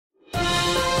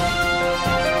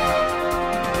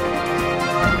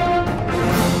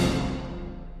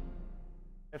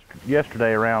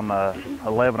yesterday around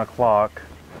 11 o'clock,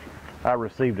 I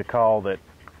received a call that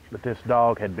this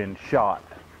dog had been shot.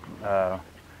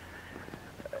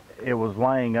 It was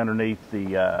laying underneath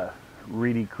the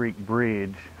Reedy Creek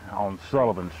Bridge on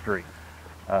Sullivan Street.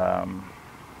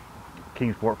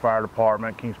 Kingsport Fire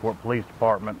Department, Kingsport Police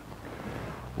Department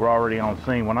were already on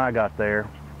scene when I got there.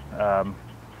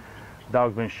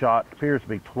 Dog's been shot, appears to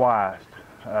be twice,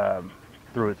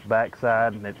 through its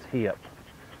backside and its hip.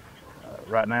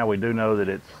 Right now we do know that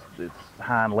its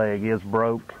hind leg is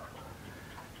broke.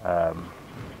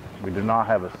 We do not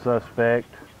have a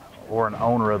suspect or an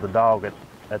owner of the dog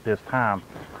at this time.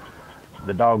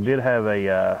 The dog did have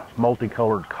a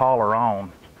multicolored collar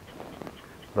on,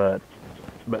 but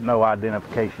no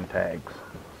identification tags.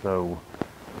 So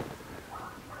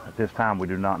at this time we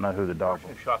do not know who the dog was. The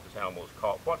person who shot this animal was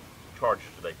caught. What charges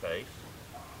do they face?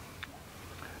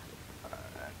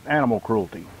 Animal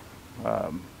cruelty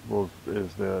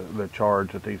is the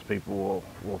charge that these people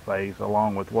will face,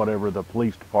 along with whatever the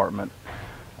police department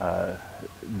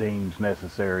deems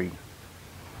necessary.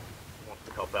 Wants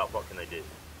to help out, what can they do?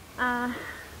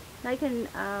 They can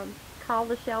call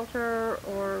the shelter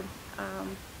or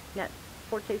at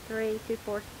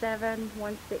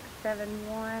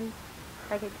 423-247-1671.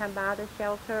 They can come by the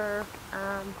shelter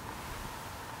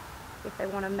if they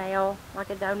want to mail like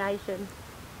a donation.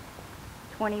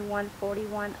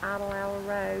 2141 Idle Hour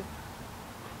Road,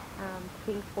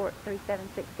 Kingsport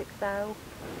 37660.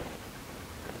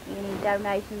 Any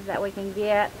donations that we can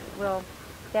get will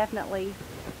definitely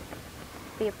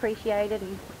be appreciated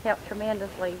and help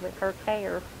tremendously with her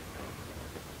care. If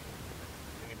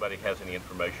anybody has any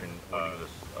information on this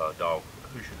dog,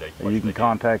 who should they? You can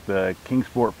contact the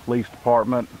Kingsport Police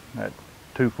Department at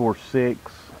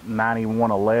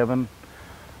 246-9111.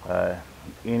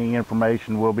 Any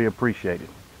information will be appreciated.